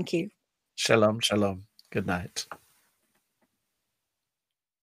 Thank you. Shalom, shalom. Good night.